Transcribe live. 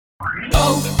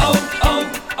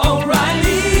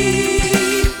O'Reilly!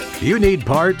 You need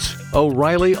parts?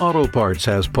 O'Reilly Auto Parts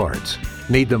has parts.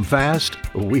 Need them fast?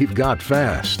 We've got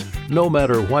fast. No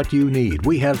matter what you need,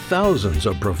 we have thousands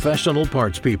of professional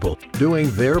parts people doing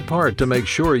their part to make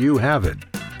sure you have it.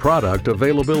 Product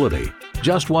availability.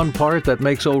 Just one part that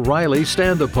makes O'Reilly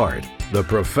stand apart. The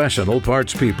professional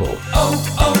parts people.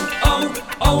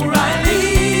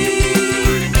 O'Reilly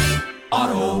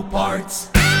Auto Parts.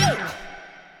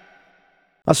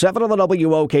 A 7 on the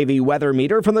WOKV weather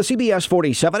meter from the CBS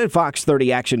 47 and Fox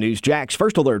 30 Action News Jax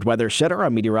First Alert Weather Center.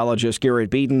 I'm meteorologist Garrett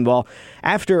Beaton. Well,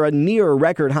 after a near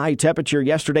record high temperature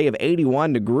yesterday of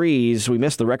 81 degrees, we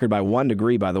missed the record by 1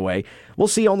 degree, by the way. We'll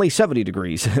see only 70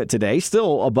 degrees today,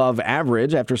 still above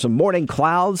average after some morning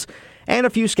clouds and a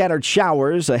few scattered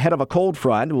showers ahead of a cold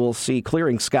front. We'll see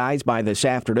clearing skies by this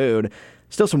afternoon.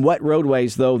 Still some wet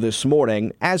roadways, though, this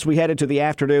morning. As we head into the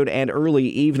afternoon and early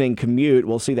evening commute,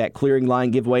 we'll see that clearing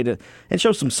line give way to and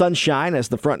show some sunshine as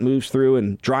the front moves through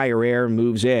and drier air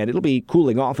moves in. It'll be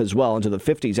cooling off as well into the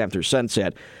 50s after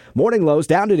sunset. Morning lows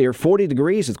down to near 40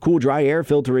 degrees with cool, dry air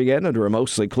filtering in under a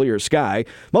mostly clear sky.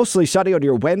 Mostly sunny on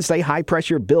your Wednesday. High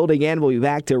pressure building in. We'll be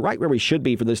back to right where we should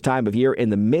be for this time of year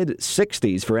in the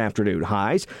mid-60s for afternoon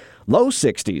highs. Low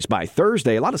 60s by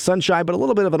Thursday. A lot of sunshine, but a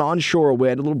little bit of an onshore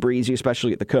wind, a little breezy,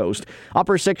 especially at the coast.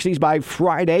 Upper 60s by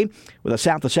Friday with a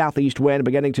south to southeast wind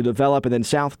beginning to develop, and then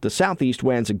south to southeast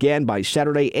winds again by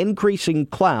Saturday. Increasing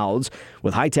clouds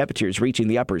with high temperatures reaching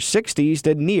the upper 60s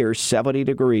to near 70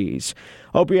 degrees.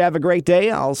 Hope you have a great day.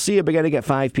 I'll see you beginning at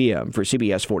 5 p.m. for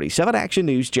CBS 47 Action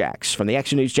News Jax. From the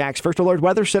Action News Jax First Alert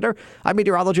Weather Center, I'm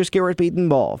meteorologist Garrett Beaton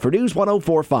Ball for News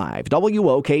 104.5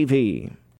 WOKV.